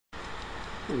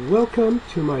Welcome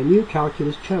to my new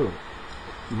calculus channel.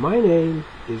 My name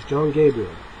is John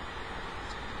Gabriel,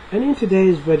 and in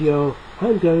today's video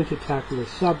I'm going to tackle a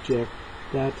subject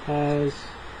that has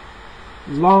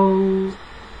long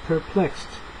perplexed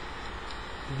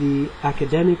the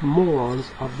academic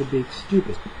morons of the big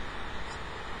stupid,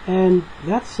 and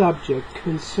that subject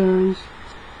concerns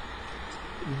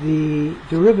the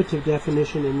derivative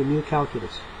definition in the new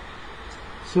calculus.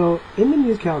 So in the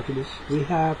new calculus we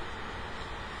have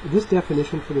this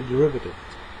definition for the derivative.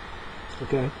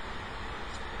 Okay,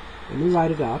 let me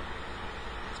write it out.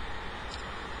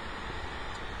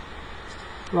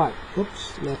 Right,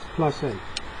 oops, that's plus n.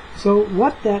 So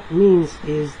what that means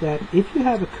is that if you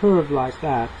have a curve like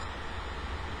that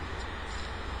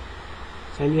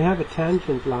and you have a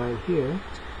tangent line here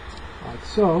like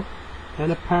so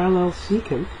and a parallel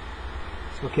secant,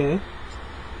 okay,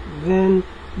 then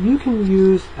you can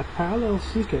use a parallel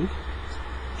secant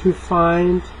to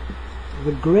find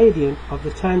the gradient of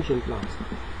the tangent line.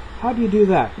 How do you do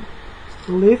that?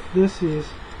 Well, if this is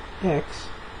x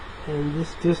and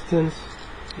this distance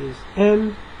is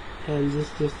m and this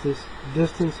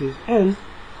distance is n,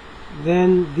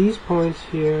 then these points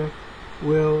here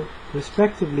will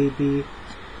respectively be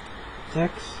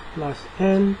x plus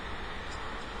n,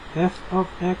 f of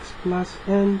x plus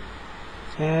n,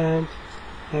 and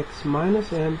x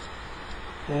minus m,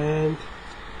 and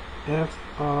f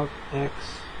of x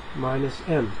minus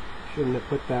m. Shouldn't have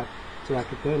put that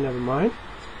bracket there, never mind.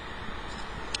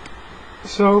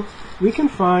 So we can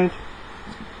find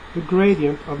the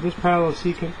gradient of this parallel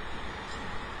secant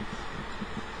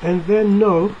and then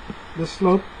know the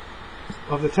slope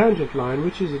of the tangent line,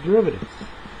 which is a derivative.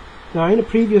 Now in a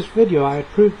previous video I had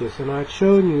proved this, and I had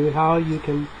shown you how you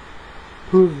can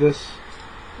prove this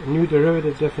new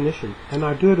derivative definition, and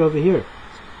I'll do it over here.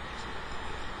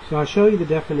 So I'll show you the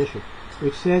definition,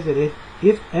 which says that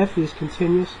if f is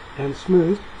continuous and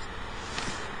smooth,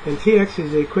 and tx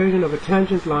is the equation of a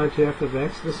tangent line to f of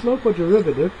x, the slope or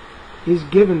derivative is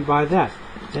given by that.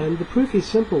 And the proof is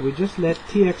simple. We just let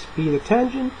tx be the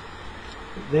tangent,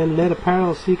 then let a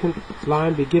parallel secant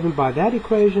line be given by that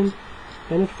equation,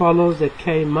 and it follows that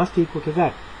k must equal to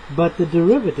that. But the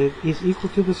derivative is equal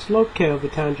to the slope k of the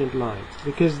tangent line,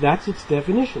 because that's its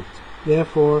definition.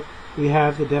 Therefore, we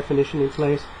have the definition in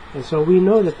place, and so we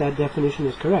know that that definition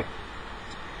is correct.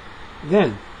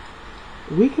 Then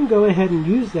we can go ahead and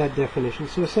use that definition.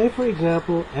 So say, for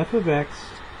example, f of x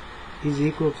is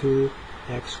equal to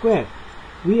x squared.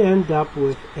 We end up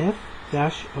with f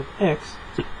dash of x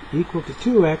equal to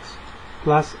 2x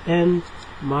plus n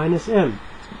minus m.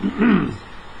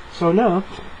 So now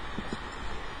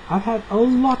I've had a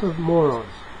lot of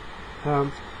morons,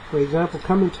 for example,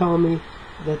 come and tell me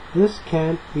that this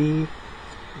can't be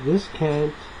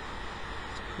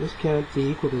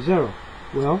equal to 0.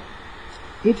 Well,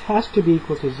 it has to be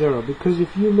equal to 0, because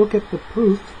if you look at the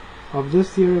proof of this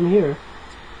theorem here,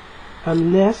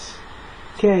 unless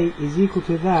k is equal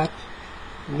to that,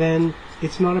 then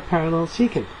it's not a parallel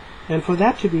secant. And for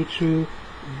that to be true,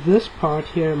 this part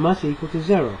here must equal to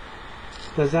 0.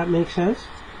 Does that make sense?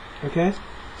 Okay?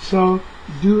 So,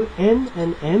 do n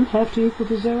and m have to equal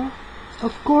to 0?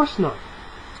 Of course not.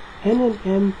 N and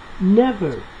m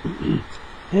never.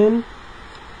 N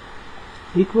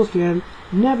equals to m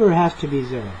never has to be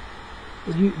 0.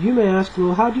 You may ask,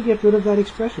 well, how do you get rid of that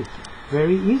expression?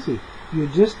 Very easy. You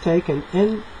just take an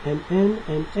n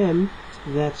and m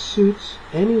that suits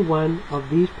any one of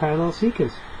these parallel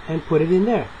secants and put it in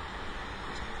there.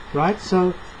 Right?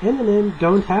 So n and m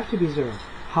don't have to be 0.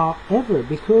 However,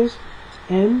 because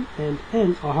m and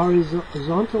n are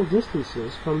horizontal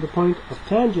distances from the point of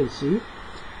tangency,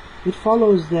 it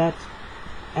follows that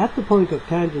at the point of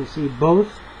tangency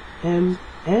both m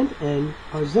and n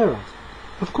are 0.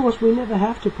 Of course, we never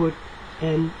have to put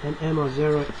n and m are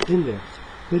 0 in there,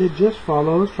 but it just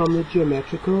follows from the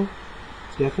geometrical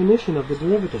definition of the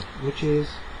derivative, which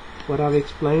is what I've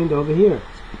explained over here.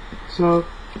 So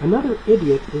another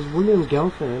idiot is William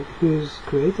Gelfand, who's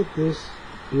created this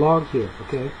blog here.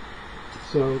 Okay,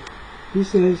 so he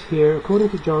says here, according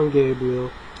to John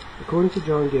Gabriel,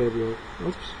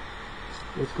 oops,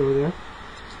 let's go there.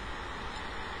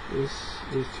 This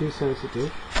is too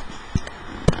sensitive.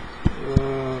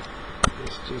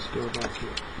 Let's just go back here.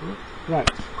 Right.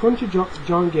 According to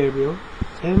John Gabriel,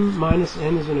 m minus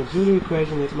n is an auxiliary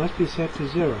equation that must be set to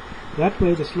 0. That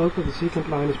way the slope of the secant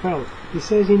line is parallel. He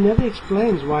says he never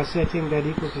explains why setting that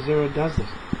equals to 0 does this.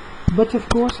 But of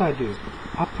course I do.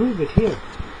 I prove it here.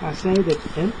 I say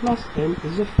that m plus n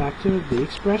is a factor of the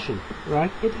expression,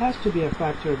 right? It has to be a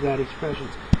factor of that expression.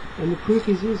 And the proof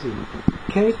is easy.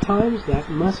 K times that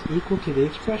must equal to the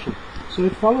expression. So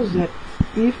it follows that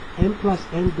if m plus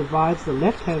n divides the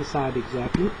left-hand side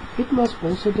exactly, it must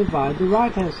also divide the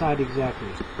right-hand side exactly.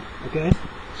 Okay?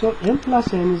 So m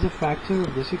plus n is a factor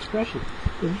of this expression.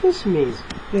 This means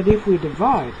that if we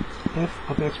divide f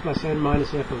of x plus n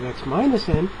minus f of x minus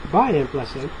n by m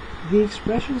plus n, the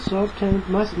expression subtend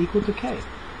must equal to k.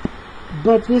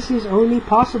 But this is only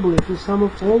possible if the sum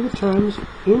of all the terms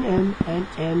in m and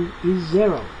n is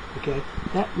 0. Okay?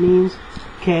 That means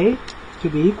k, to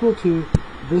be equal to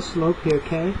this slope here,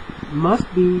 k,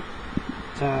 must be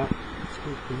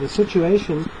the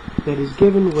situation that is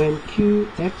given when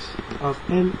qx of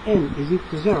mn is equal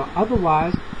to 0.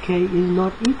 Otherwise, k is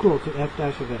not equal to f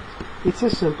dash of x. It's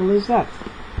as simple as that.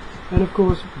 And of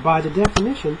course, by the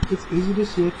definition, it's easy to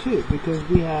see it too, because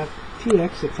we have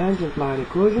tx, a tangent line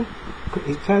equation,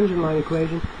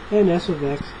 and s of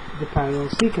x, the parallel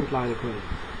secant line equation.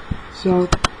 So,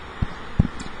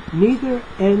 neither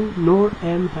n nor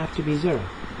m have to be 0.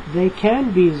 They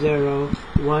can be 0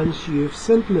 once you've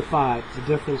simplified the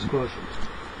difference quotient.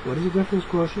 What is the difference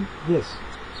quotient? This.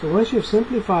 So once you've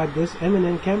simplified this, m and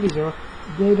n can be 0.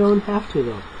 They don't have to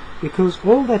though, because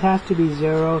all that has to be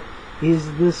 0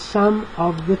 is the sum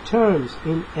of the terms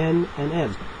in n and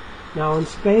m. Now in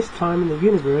space, time, and the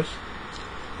universe,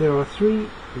 there are three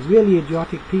really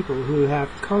idiotic people who have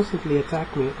constantly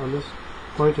attacked me on this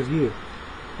point of view.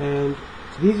 And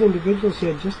these individuals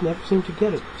here just never seem to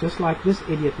get it, just like this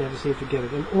idiot never seemed to get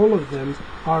it, and all of them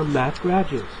are math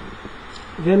graduates.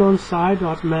 Then on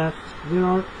psi.math, there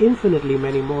are infinitely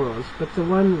many morons, but the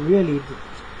one really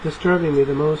disturbing me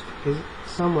the most is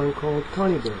someone called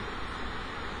Coneyberg.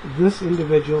 This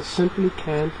individual simply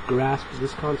can't grasp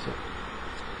this concept.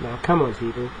 Now come on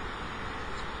people,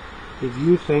 if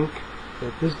you think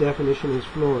that this definition is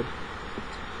flawed,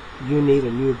 you need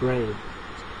a new brain.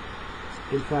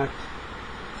 In fact,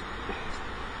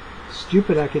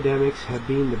 stupid academics have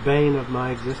been the bane of my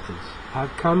existence.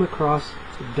 I've come across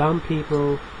dumb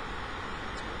people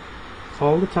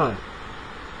all the time,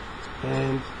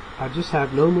 and I just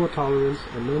have no more tolerance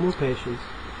and no more patience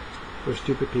for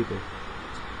stupid people.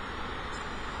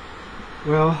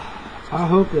 Well, I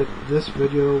hope that this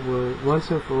video will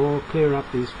once and for all clear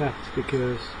up these facts,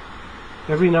 because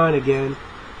every now and again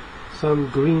some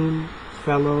green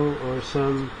fellow or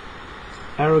some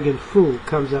arrogant fool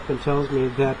comes up and tells me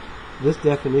that this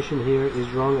definition here is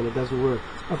wrong and it doesn't work.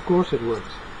 Of course it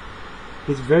works.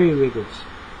 It's very rigorous.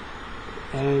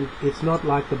 And it's not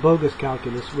like the bogus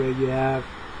calculus where you have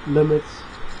limits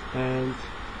and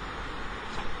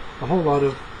a whole lot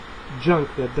of junk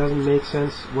that doesn't make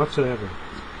sense whatsoever.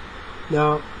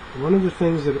 Now, one of the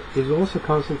things that is also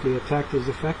constantly attacked is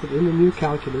the fact that in the new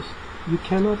calculus you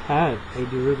cannot have a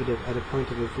derivative at a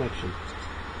point of inflection.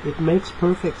 It makes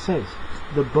perfect sense.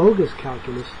 The bogus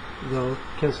calculus, though,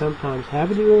 can sometimes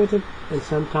have a derivative and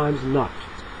sometimes not.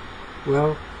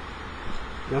 Well,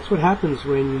 that's what happens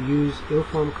when you use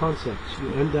ill-formed concepts.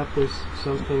 You end up with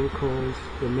something called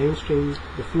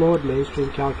the flawed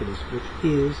mainstream calculus, which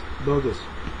is bogus.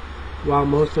 While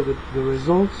most of the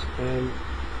results and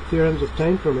theorems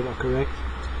obtained from it are correct,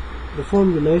 the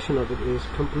formulation of it is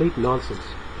complete nonsense.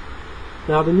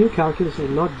 Now, the new calculus is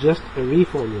not just a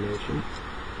reformulation.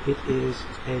 It is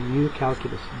a new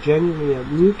calculus, genuinely a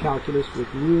new calculus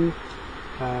with new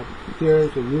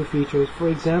theorems and new features. For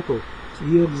example,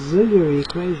 the auxiliary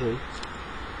equation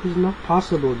is not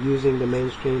possible using the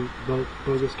mainstream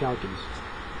bogus calculus.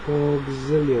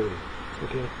 Auxiliary,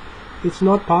 okay? It's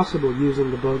not possible using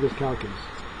the bogus calculus.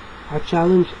 I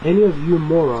challenge any of you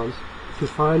morons to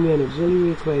find me an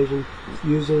auxiliary equation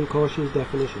using Cauchy's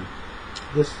definition.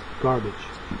 This garbage,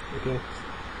 okay?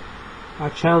 I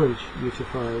challenge you to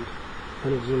find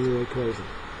an auxiliary equation.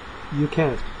 You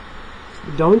can't.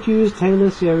 Don't use Taylor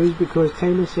series, because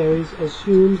Taylor series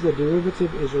assumes the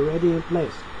derivative is already in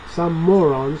place. Some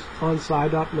morons on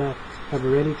psi.math have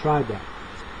already tried that.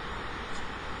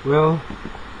 Well,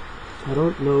 I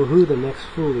don't know who the next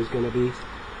fool is going to be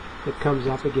that comes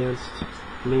up against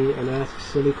me and asks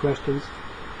silly questions,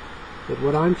 but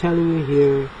what I'm telling you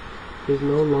here is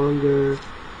no longer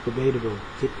debatable.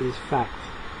 It is fact.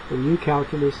 The new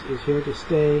calculus is here to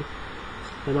stay,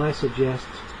 and I suggest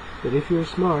that if you're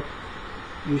smart,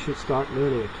 you should start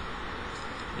learning it.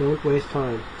 Don't waste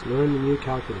time. Learn the new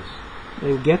calculus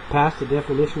and get past the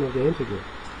definition of the integral.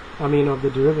 Of the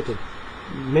derivative.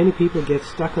 Many people get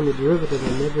stuck on the derivative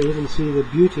and never even see the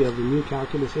beauty of the new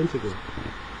calculus integral.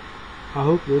 I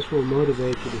hope this will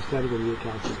motivate you to study the new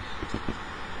calculus.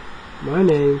 My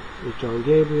name is John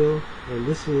Gabriel, and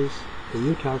this is the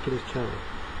New Calculus channel.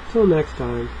 Till next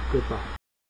time, goodbye.